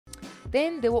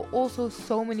Then there were also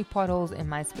so many potholes in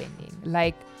my spending.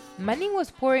 Like, money was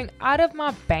pouring out of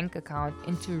my bank account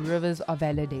into rivers of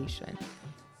validation.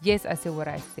 Yes, I said what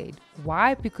I said.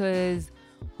 Why? Because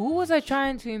who was I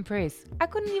trying to impress? I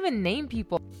couldn't even name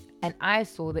people. And I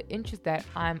saw the interest that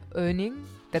I'm earning,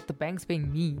 that the bank's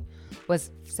paying me,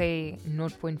 was say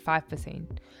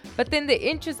 0.5%. But then the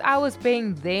interest I was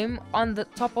paying them on the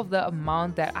top of the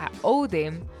amount that I owe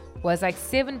them was like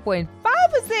 7.5%.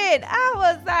 I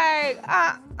was like,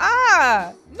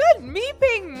 not me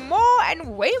paying more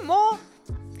and way more.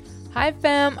 Hi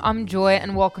fam, I'm Joy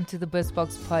and welcome to the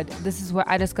BizBox Pod. This is where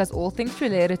I discuss all things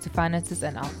related to finances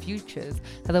and our futures.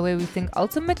 How the way we think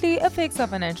ultimately affects our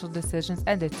financial decisions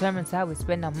and determines how we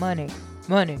spend our money.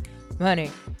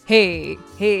 Hey.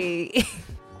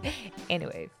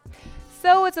 Anyway,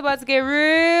 so it's about to get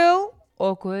real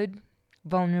awkward,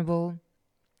 vulnerable,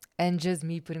 and just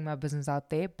me putting my business out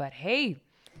there. But hey,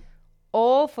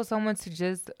 all for someone to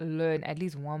just learn, at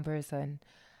least one person.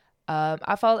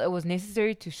 I felt it was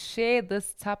necessary to share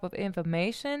this type of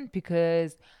information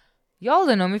because y'all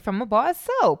don't know me from a bar of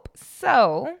soap.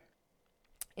 So,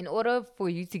 in order for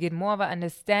you to get more of an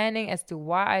understanding as to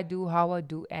why I do, how I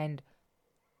do, and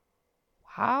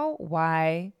how,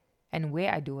 why, and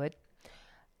where I do it,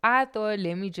 I thought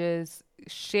let me just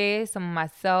share some of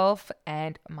myself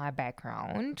and my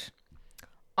background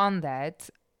on that.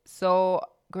 So,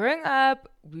 growing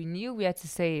up, we knew we had to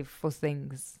save for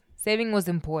things. Saving was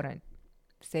important.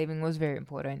 Saving was very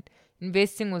important.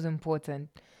 Investing was important.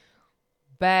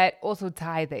 But also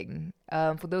tithing.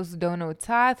 For those who don't know,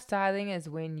 tithing is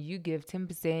when you give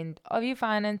 10% of your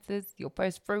finances, your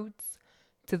first fruits,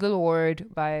 to the Lord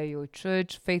via your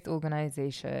church, faith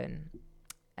organization,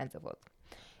 and so forth.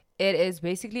 It is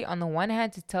basically, on the one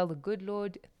hand, to tell the good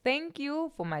Lord, thank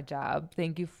you for my job.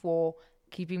 Thank you for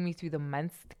keeping me through the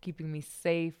months, keeping me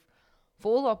safe,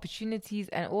 for all the opportunities,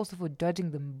 and also for dodging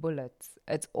the bullets.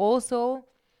 It's also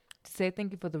to say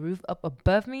thank you for the roof up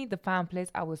above me, the fine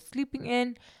place I was sleeping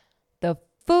in, the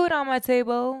food on my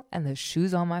table, and the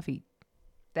shoes on my feet.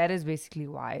 That is basically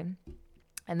why.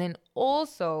 And then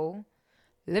also,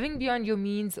 living beyond your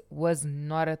means was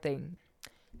not a thing.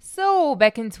 So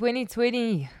back in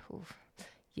 2020,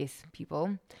 yes,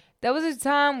 people, there was a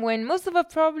time when most of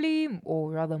us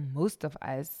most of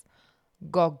us,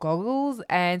 got goggles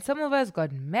and some of us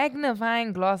got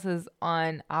magnifying glasses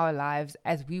on our lives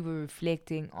as we were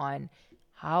reflecting on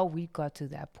how we got to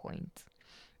that point.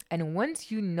 And once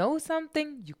you know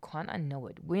something, you can't unknow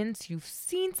it. Once you've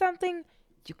seen something,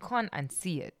 you can't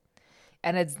unsee it.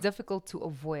 And it's difficult to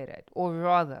avoid it. Or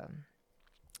rather,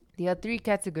 there are three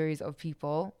categories of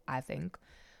people, I think.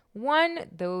 One,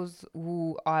 those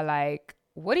who are like,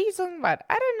 what are you talking about?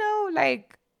 I don't know,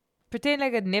 like, pretend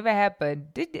like it never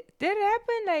happened. Did it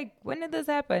happen? Like, when did this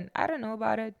happen? I don't know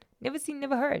about it. Never seen,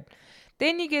 never heard.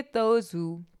 Then you get those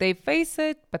who, they face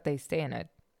it, but they stay in it.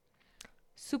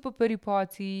 Super pity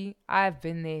party. I've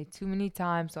been there too many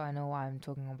times, so I know what I'm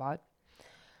talking about.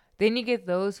 Then you get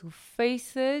those who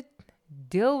face it,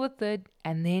 deal with it,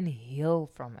 and then heal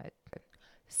from it.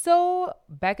 So,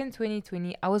 back in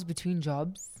 2020, I was between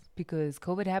jobs because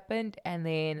COVID happened. And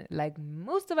then, like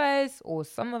most of us, or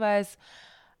some of us,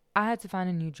 I had to find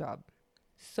a new job.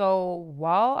 So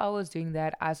while I was doing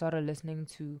that, I started listening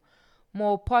to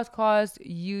more podcasts,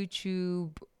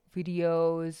 YouTube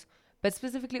videos, but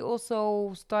specifically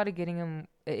also started getting an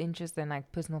interest in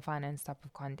like personal finance type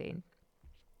of content.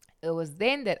 It was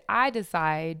then that I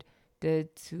decided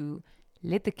to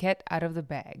let the cat out of the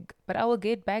bag. But I will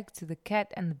get back to the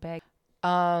cat and the bag.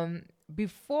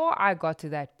 Before I got to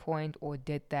that point or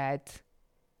did that,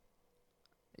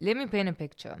 let me paint a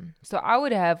picture. So I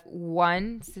would have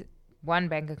one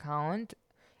bank account,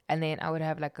 and then I would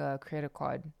have like a credit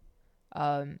card.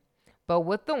 But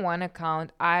with the one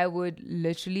account, I would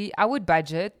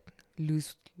budget,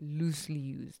 loosely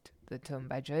used the term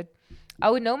budget. I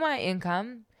would know my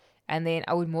income, and then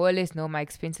I would more or less know my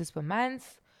expenses per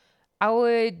month. I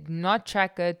would not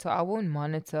track it, so I won't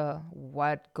monitor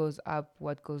what goes up,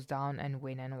 what goes down, and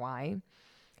when and why.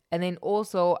 And then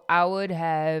also I would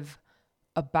have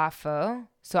a buffer.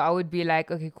 So I would be like,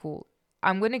 okay, cool.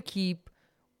 I'm going to keep,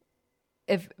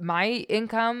 if my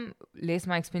income less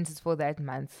my expenses for that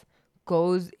month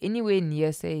goes anywhere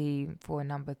near, say, for a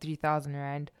number, 3,000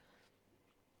 Rand,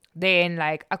 then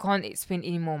like I can't spend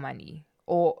any more money.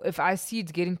 Or if I see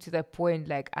it's getting to that point,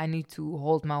 like I need to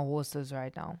hold my horses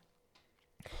right now.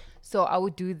 So I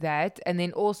would do that. And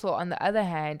then also on the other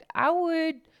hand,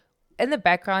 in the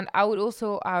background, I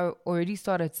already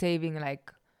started saving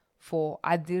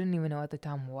I didn't even know at the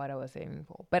time what I was saving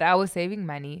for, but I was saving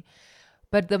money.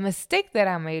 But the mistake that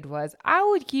I made was I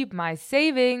would keep my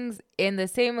savings in the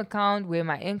same account where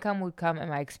my income would come and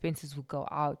my expenses would go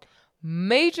out.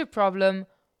 Major problem,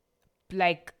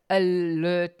 like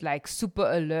alert, like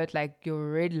super alert, like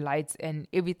your red lights and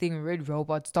everything, red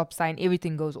robot, stop sign,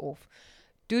 everything goes off.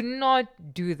 Do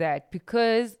not do that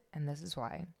because, and this is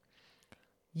why,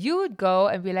 you would go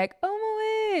and be like, oh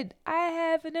my word, I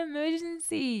have an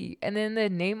emergency. And then the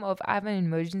name of I have an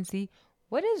emergency,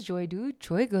 what does Joy do?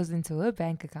 Joy goes into her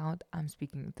bank account. I'm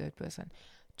speaking in third person.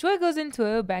 Joy goes into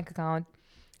her bank account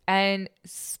and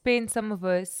spends some of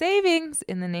her savings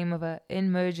in the name of an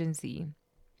emergency.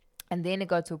 And then it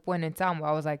got to a point in time where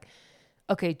I was like,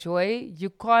 okay, Joy, you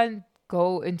can't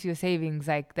go into your savings.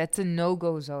 Like, that's a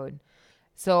no-go zone.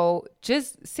 So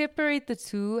just separate the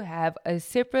two, have a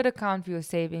separate account for your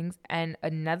savings and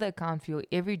another account for your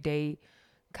everyday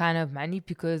kind of money,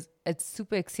 because it's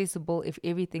super accessible if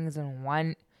everything is in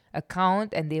one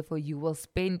account, and therefore you will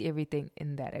spend everything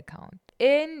in that account.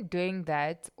 In doing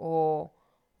that, or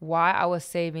why I was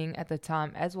saving at the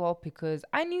time as well, because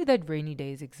I knew that rainy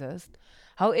days exist.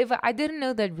 However, I didn't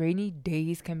know that rainy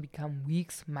days can become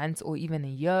weeks, months, or even a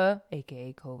year,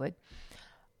 aka COVID.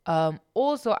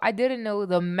 Also, I didn't know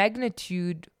the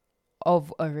magnitude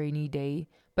of a rainy day,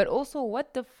 but also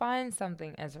what defines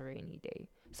something as a rainy day.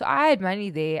 So I had money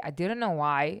there. I didn't know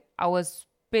why. I was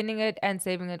spending it and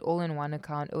saving it all in one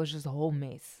account. It was just a whole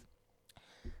mess.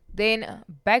 Then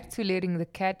back to letting the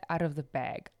cat out of the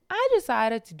bag. I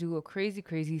decided to do a crazy,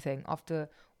 crazy thing after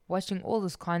watching all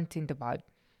this content about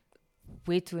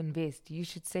where to invest. You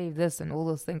should save this and all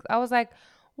those things. I was like,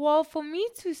 well, for me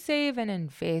to save and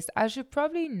invest, I should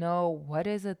probably know what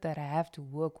is it that I have to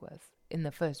work with in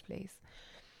the first place.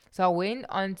 So I went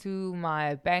onto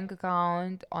my bank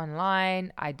account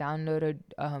online. I downloaded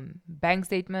bank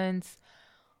statements.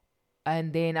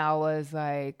 And then I was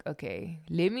like, okay,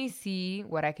 let me see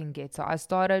what I can get. So I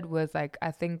started with like,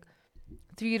 I think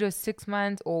 3 to 6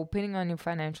 months, or depending on your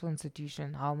financial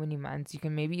institution, how many months. You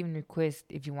can maybe even request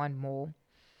if you want more.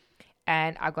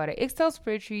 And I got an Excel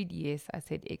spreadsheet. Yes, I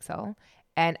said Excel.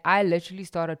 And I literally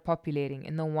started populating.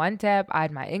 In the one tab, I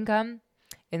had my income.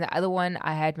 In the other one,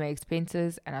 I had my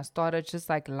expenses. And I started just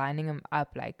like lining them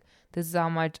up. Like, this is how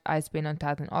much I spend on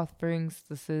tithe and offerings.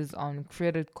 This is on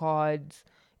credit cards,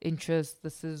 interest.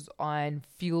 This is on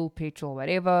fuel, petrol,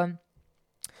 whatever.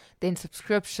 Then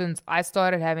subscriptions. I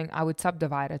would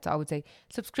subdivide it. So I would say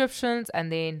subscriptions,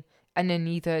 and then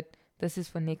underneath it, this is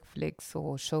for Netflix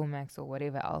or Showmax or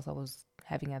whatever else I was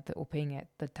having or paying at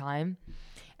the time.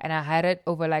 And I had it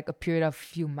over like a period of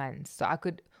few months. So I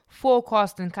could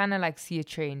forecast and kind of like see a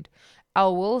trend. I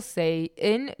will say,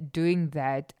 in doing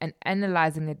that and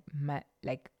analyzing it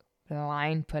like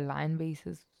line per line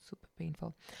basis, super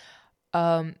painful.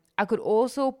 I could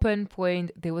also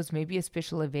pinpoint there was maybe a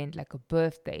special event like a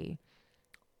birthday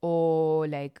or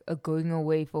like a going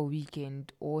away for a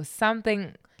weekend or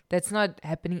something that's not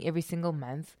happening every single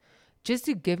month, just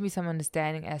to give me some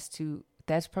understanding as to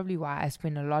that's probably why I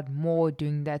spend a lot more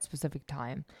during that specific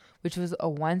time, which was a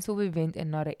once-off event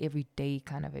and not an everyday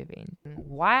kind of event.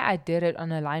 Why I did it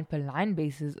on a line per line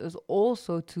basis is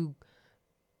also to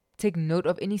take note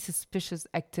of any suspicious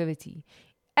activity.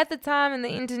 At the time in the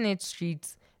internet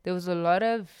streets, there was a lot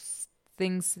of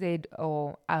things said,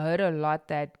 or I heard a lot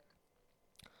that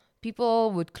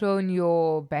people would clone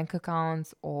your bank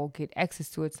accounts or get access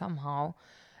to it somehow.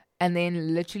 And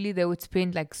then literally they would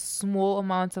spend like small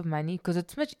amounts of money, because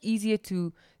it's much easier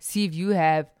to see if you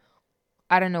have,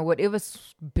 I don't know,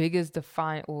 whatever's big is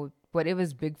defined, or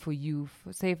whatever's big for you.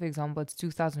 Say, for example, it's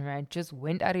 2,000 Rand, just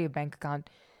went out of your bank account.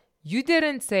 You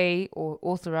didn't say or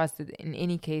authorized it in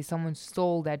any case. Someone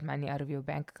stole that money out of your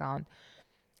bank account.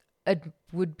 It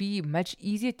would be much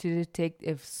easier to detect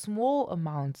if small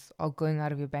amounts are going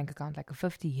out of your bank account, like a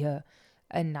 50 here,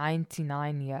 a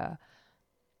 99 here.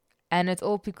 And it's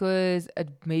all because it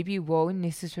maybe won't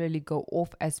necessarily go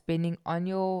off as spending on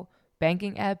your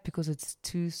banking app because it's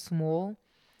too small.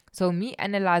 So me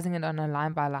analyzing it on a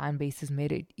line by line basis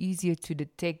made it easier to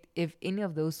detect if any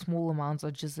of those small amounts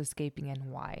are just escaping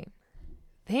and why.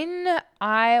 Then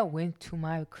I went to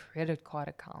my credit card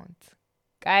account.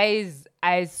 Guys,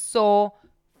 I saw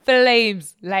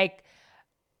flames. Like,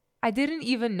 I didn't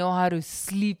even know how to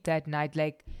sleep that night.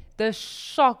 Like, the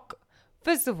shock.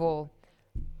 First of all,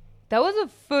 that was the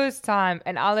first time,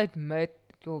 and I'll admit,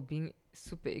 being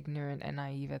super ignorant and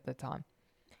naive at the time,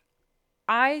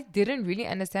 I didn't really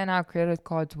understand how credit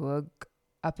cards work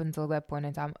up until that point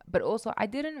in time. But also, I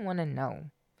didn't want to know.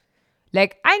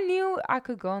 Like, I knew I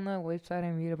could go on the website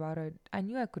and read about it. I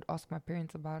knew I could ask my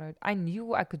parents about it. I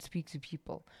knew I could speak to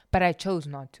people, but I chose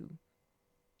not to.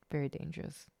 Very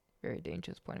dangerous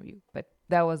point of view. But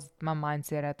That was my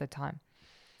mindset at the time.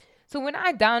 So when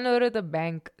I downloaded the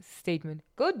bank statement,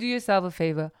 go do yourself a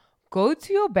favor. Go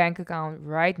to your bank account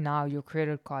right now, your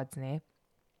credit card's name.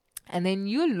 And then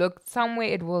you look somewhere,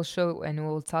 it will show and it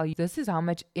will tell you this is how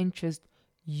much interest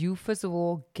you, first of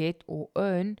all, get or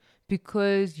earn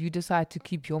because you decide to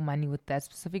keep your money with that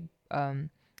specific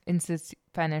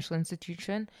financial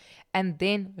institution. And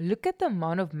then look at the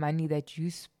amount of money that you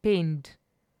spend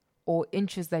or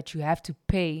interest that you have to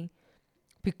pay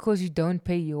because you don't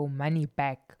pay your money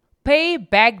back. Pay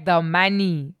back the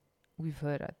money. We've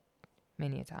heard it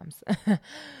many times.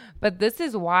 But this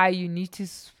is why you need to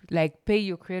pay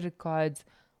your credit cards.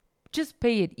 Just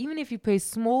pay it. Even if you pay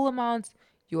small amounts,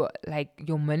 your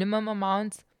minimum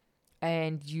amounts,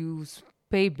 and you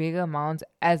pay bigger amounts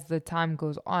as the time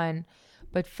goes on.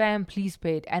 But fam, please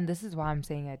pay it. And this is why I'm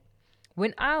saying it.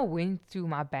 When I went through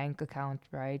my bank account,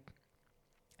 right,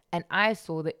 and I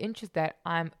saw the interest that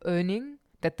I'm earning,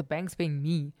 that the bank's paying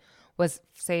me, was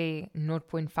say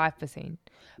 0.5%.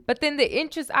 But then the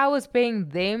interest I was paying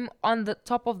them on the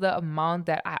top of the amount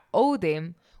that I owe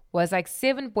them was like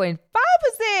 7.5%.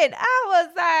 I was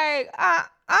like,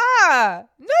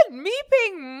 not me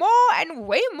paying more and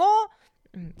way more.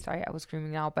 Sorry, I was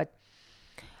screaming now, but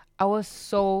I was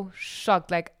so shocked.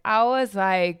 Like, I was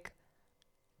like,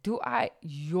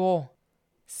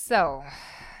 So,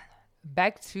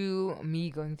 back to me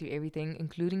going through everything,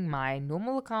 including my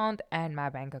normal account and my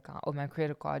bank account or my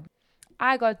credit card.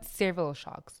 I got several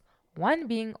shocks. One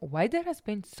being, why did I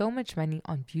spend so much money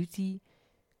on beauty,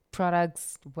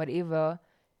 products, whatever,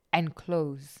 and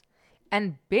clothes?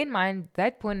 And bear in mind,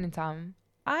 that point in time,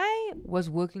 I was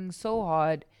working so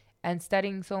hard and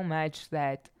studying so much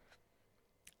that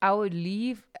I would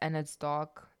leave and it's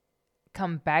dark,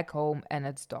 come back home and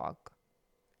it's dark.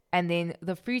 And then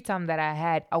the free time that I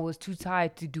had, I was too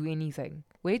tired to do anything.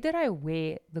 Where did I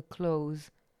wear the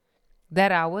clothes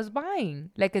that I was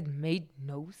buying? Like, it made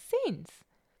no sense.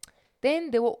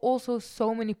 Then there were also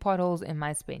so many potholes in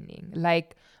my spending.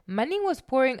 Like, money was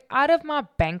pouring out of my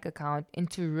bank account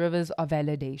into rivers of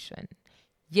validation.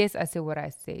 Yes, I said what I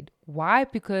said. Why?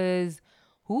 Because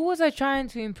who was I trying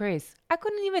to impress? I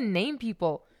couldn't even name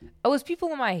people. It was people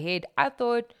in my head. I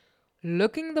thought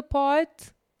looking the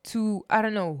part to I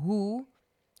don't know who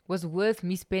was worth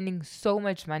me spending so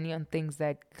much money on things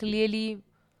that clearly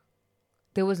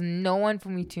there was no one for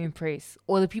me to impress,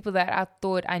 or the people that I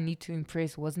thought I need to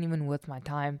impress wasn't even worth my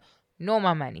time nor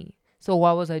my money. So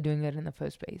why was I doing it in the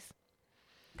first place?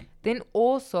 Then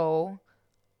also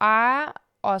I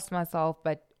asked myself,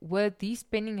 but were these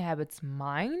spending habits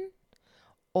mine?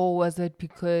 Or was it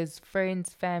because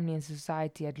friends, family, and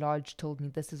society at large told me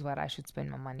this is what I should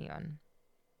spend my money on?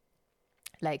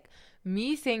 Like,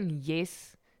 me saying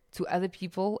yes to other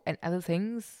people and other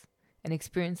things and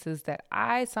experiences that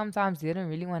I sometimes didn't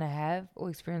really want to have or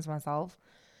experience myself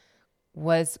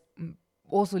was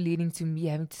also leading to me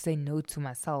having to say no to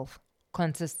myself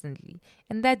consistently.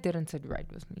 And that didn't sit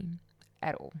right with me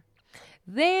at all.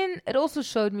 Then it also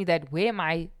showed me that where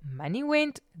my money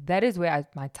went, that is where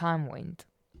my time went.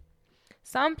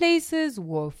 Some places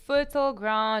were fertile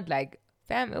ground, like,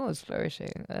 fam, it was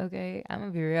flourishing. Okay, I'm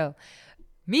gonna be real.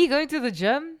 Me going to the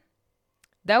gym,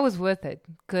 that was worth it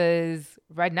because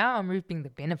right now I'm reaping the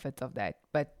benefits of that.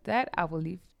 But that I will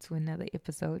leave to another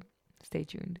episode. Stay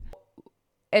tuned.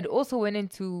 It also went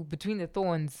into between the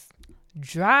thorns,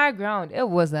 dry ground. It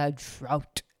was a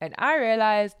drought. And I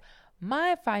realized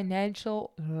my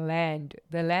financial land,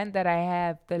 the land that I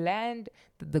have, the land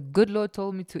that the good Lord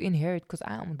told me to inherit because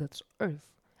I am on this earth,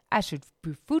 I should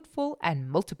be fruitful and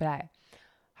multiply.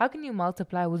 How can you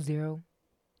multiply with zero?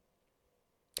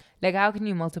 Like, how can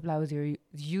you multiply with zero?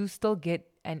 You still get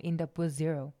and end up with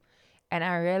zero. And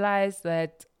I realized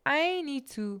that I need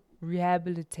to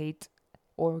rehabilitate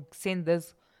or send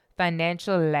this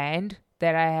financial land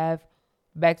that I have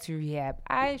back to rehab.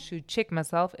 I should check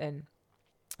myself, and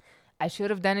I should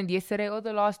have done it yesterday or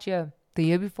the last year, the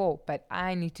year before, but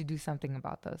I need to do something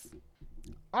about this.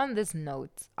 On this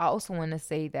note, I also want to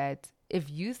say that if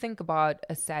you think about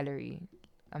a salary,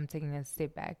 I'm taking a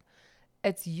step back,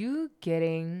 it's you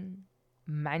getting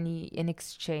money in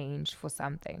exchange for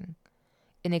something.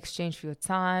 In exchange for your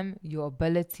time, your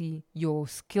ability, your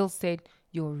skill set,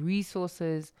 your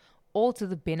resources, all to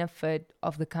the benefit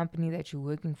of the company that you're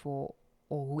working for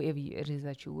or whoever it is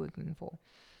that you're working for.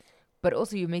 But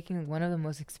also you're making one of the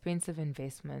most expensive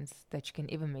investments that you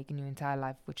can ever make in your entire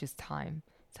life, which is time.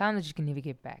 Time that you can never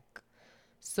get back.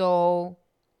 So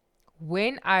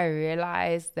when I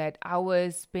realized that I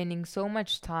was spending so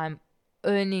much time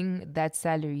earning that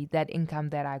salary, that income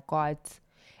that I got,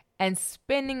 and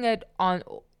spending it on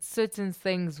certain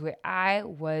things where I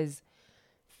was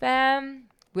Fam,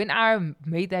 when I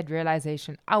made that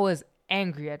realization, I was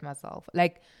angry at myself.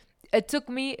 Like, it took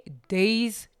me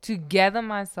days to gather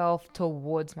myself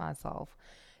towards myself.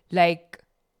 Like,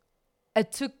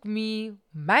 it took me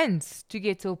months to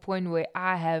get to a point where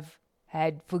I have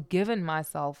had forgiven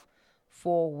myself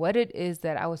for what it is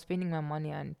that I was spending my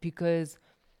money on. Because,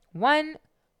 one,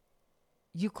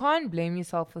 you can't blame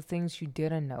yourself for things you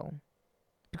didn't know.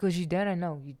 Because you didn't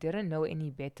know. You didn't know any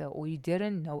better, or you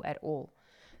didn't know at all.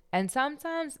 And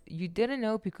sometimes you didn't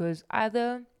know because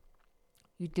either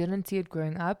you didn't see it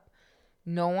growing up,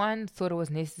 no one thought it was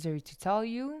necessary to tell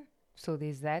you. So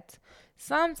there's that.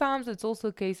 Sometimes it's also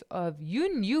a case of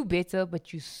you knew better,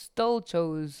 but you still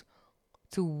chose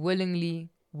to willingly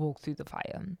walk through the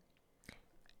fire.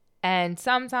 And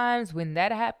sometimes when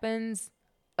that happens,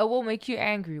 it will make you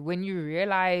angry when you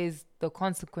realize the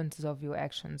consequences of your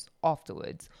actions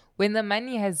afterwards. When the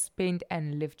money has spent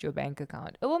and left your bank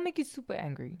account, it will make you super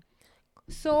angry.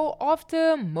 So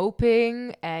after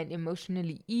moping and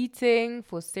emotionally eating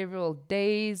for several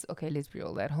days, okay, let's be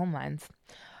real, that whole month,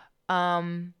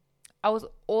 I was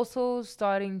also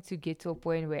starting to get to a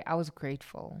point where I was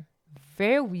grateful.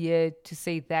 Very weird to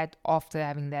say that after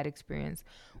having that experience.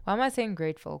 Why am I saying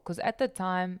grateful? Because at the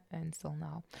time, and still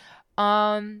now,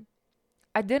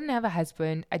 I didn't have a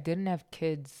husband. I didn't have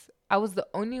kids. I was the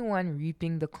only one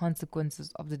reaping the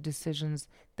consequences of the decisions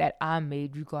that I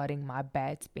made regarding my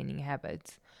bad spending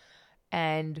habits.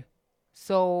 And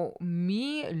so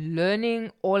me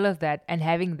learning all of that and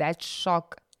having that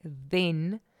shock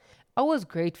then, I was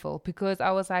grateful because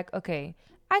I was like, okay,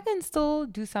 I can still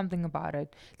do something about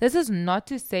it. This is not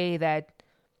to say that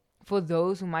for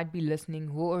those who might be listening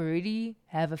who already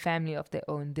have a family of their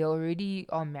own, they already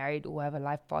are married or have a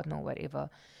life partner or whatever,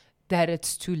 that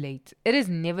it's too late. It is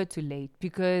never too late,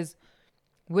 because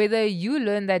whether you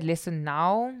learn that lesson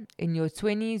now in your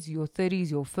 20s, your 30s,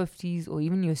 your 50s, or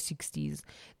even your 60s,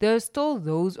 there are still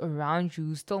those around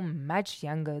you still much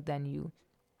younger than you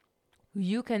who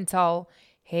you can tell,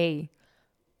 hey,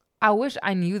 I wish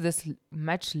I knew this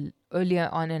much earlier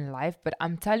on in life, but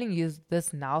I'm telling you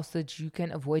this now so that you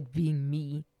can avoid being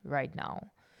me right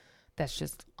now. That's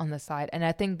just on the side. And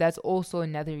I think that's also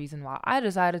another reason why I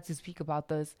decided to speak about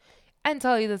this and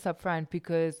tell you this up front,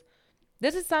 because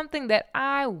this is something that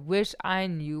I wish I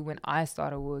knew when I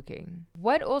started working.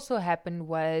 What also happened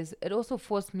was it also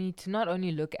forced me to not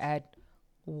only look at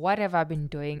what have I been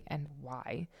doing and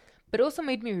why, but also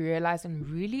made me realize and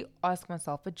really ask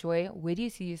myself, but Joy, where do you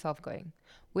see yourself going?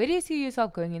 Where do you see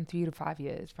yourself going in 3 to 5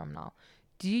 years from now?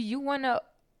 Do you want to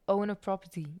own a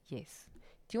property? Yes.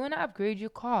 Do you want to upgrade your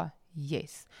car?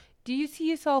 Yes. Do you see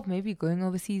yourself maybe going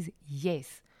overseas?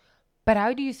 Yes. But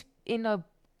how do you end up,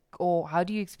 or how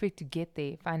do you expect to get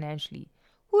there financially?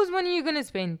 Whose money are you going to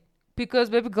spend? Because,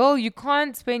 baby girl, you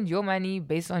can't spend your money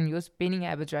based on your spending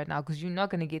habits right now, because you're not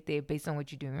going to get there based on what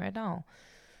you're doing right now.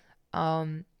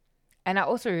 And I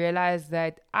also realized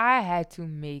that I had to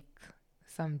make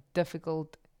some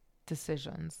difficult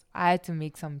decisions. I had to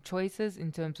make some choices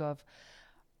in terms of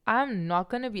I'm not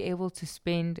going to be able to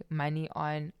spend money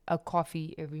on a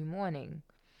coffee every morning,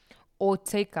 or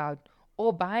takeout,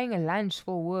 or buying a lunch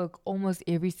for work almost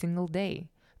every single day.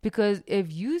 Because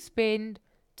if you spend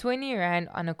 20 Rand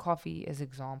on a coffee, as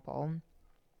example,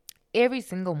 every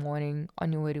single morning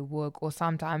on your way to work, or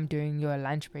sometime during your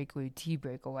lunch break or your tea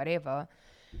break or whatever,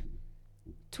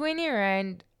 20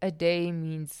 Rand a day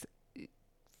means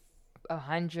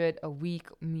 100 a week,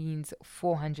 means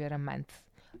 400 a month.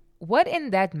 What in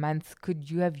that month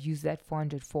could you have used that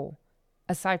 400 for,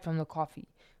 aside from the coffee?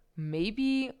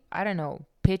 Maybe, I don't know,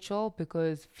 petrol,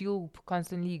 because fuel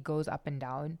constantly goes up and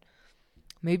down.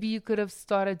 Maybe you could have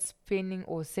started spending,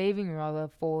 or saving rather,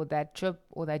 for that trip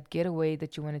or that getaway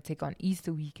that you want to take on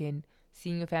Easter weekend,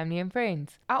 seeing your family and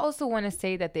friends. I also want to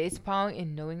say that there is power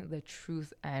in knowing the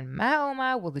truth, and my oh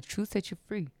my, will the truth set you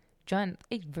free? John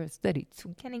 8 verse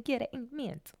 32. Can I get an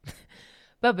amen?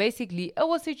 But basically, it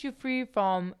will set you free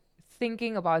from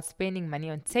thinking about spending money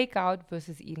on takeout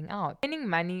versus eating out. Spending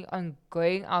money on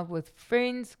going out with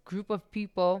friends, group of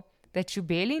people that you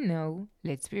barely know,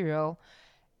 let's be real,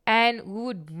 and who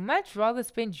would much rather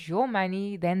spend your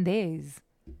money than theirs.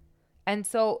 And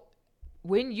so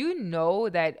when you know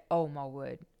that, oh my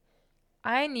word,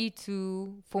 for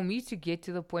me to get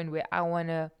to the point where I want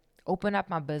to open up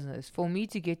my business, for me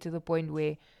to get to the point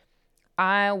where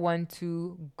I want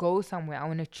to go somewhere, I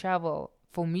want to travel,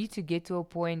 for me to get to a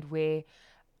point where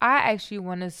I actually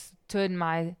want to turn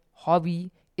my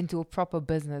hobby into a proper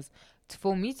business,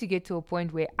 for me to get to a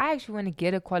point where I actually want to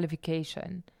get a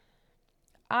qualification,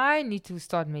 I need to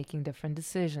start making different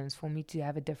decisions for me to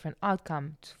have a different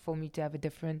outcome, for me to have a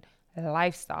different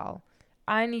lifestyle.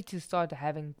 I need to start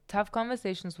having tough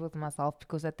conversations with myself,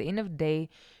 because at the end of the day,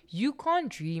 you can't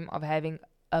dream of having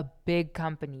a big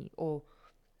company or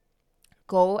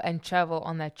go and travel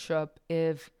on that trip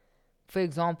if, for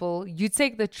example, you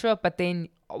take the trip, but then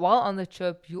while on the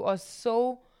trip, you are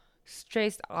so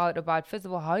stressed out about, first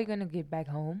of all, how are you going to get back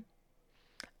home?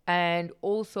 And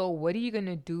also, what are you going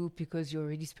to do because you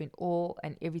already spent all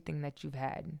and everything that you've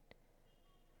had?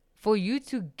 For you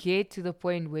to get to the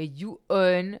point where you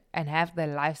earn and have the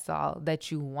lifestyle that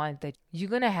you want, that you're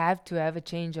going to have a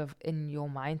change of in your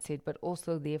mindset, but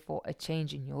also therefore a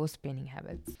change in your spending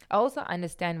habits. I also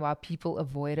understand why people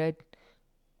avoid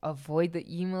the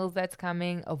emails that's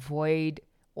coming, avoid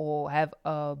or have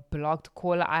a blocked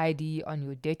caller ID on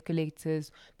your debt collectors,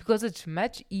 because it's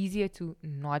much easier to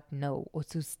not know or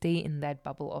to stay in that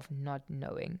bubble of not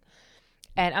knowing.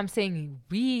 And I'm saying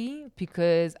we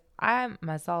because I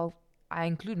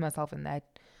include myself in that.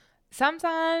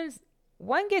 Sometimes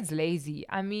one gets lazy.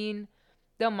 I mean,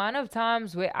 the amount of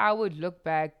times where I would look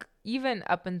back, even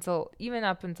up until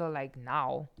like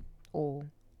now, or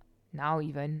now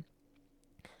even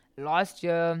last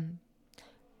year,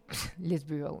 let's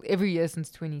be real, every year since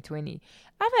 2020,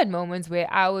 I've had moments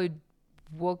where I would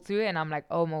walk through and I'm like,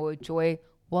 oh my word, Joy,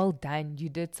 well done. You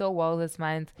did so well this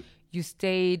month. You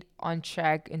stayed on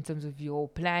track in terms of your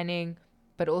planning,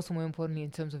 but also more importantly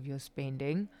in terms of your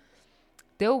spending.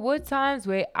 There were times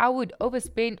where I would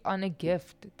overspend on a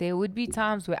gift. There would be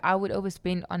times where I would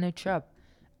overspend on a trip.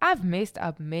 I've messed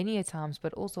up many a times,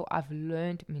 but also I've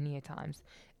learned many a times.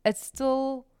 It's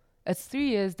 3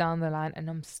 years down the line and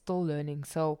I'm still learning.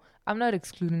 So I'm not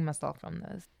excluding myself from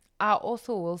this. I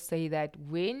also will say that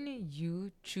when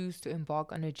you choose to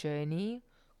embark on a journey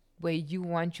where you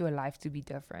want your life to be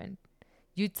different,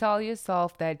 you tell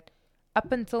yourself that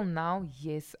up until now,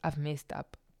 yes, I've messed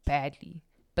up badly,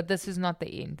 but this is not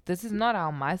the end. This is not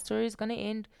how my story is going to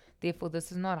end. Therefore,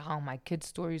 this is not how my kid's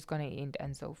story is going to end,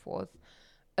 and so forth.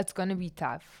 It's going to be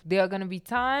tough. There are going to be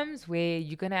times where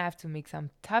you're going to have to make some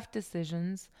tough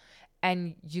decisions,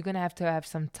 and you're going to have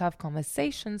some tough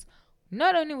conversations,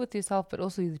 not only with yourself, but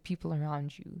also with the people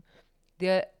around you.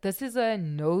 This is a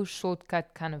no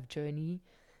shortcut kind of journey.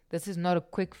 This is not a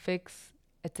quick fix.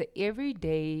 It's a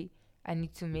everyday, I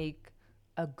need to make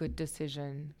a good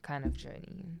decision kind of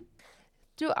journey.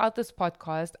 Throughout this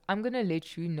podcast, I'm going to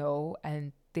let you know,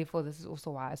 and therefore this is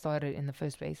also why I started in the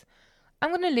first place. I'm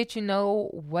going to let you know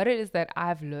what it is that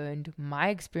I've learned, my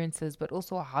experiences, but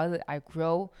also how did I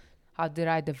grow, how did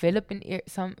I develop in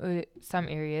some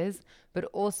areas, but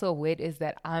also where it is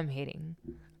that I'm heading.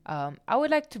 I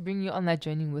would like to bring you on that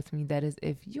journey with me. That is,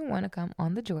 if you want to come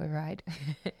on the joyride.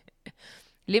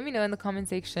 Let me know in the comment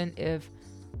section if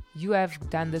you have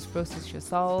done this process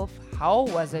yourself. How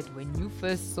was it when you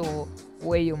first saw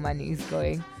where your money is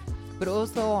going? But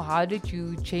also, how did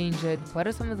you change it? What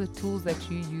are some of the tools that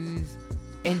you use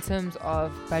in terms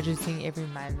of budgeting every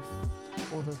month?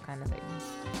 All those kind of things.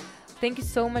 Thank you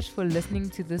so much for listening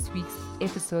to this week's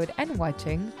episode and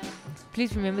watching.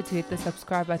 Please remember to hit the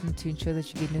subscribe button to ensure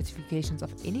that you get notifications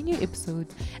of any new episode.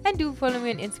 And do follow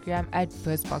me on Instagram at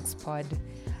BursBoxPod.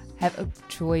 Have a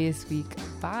joyous week.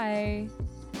 Bye.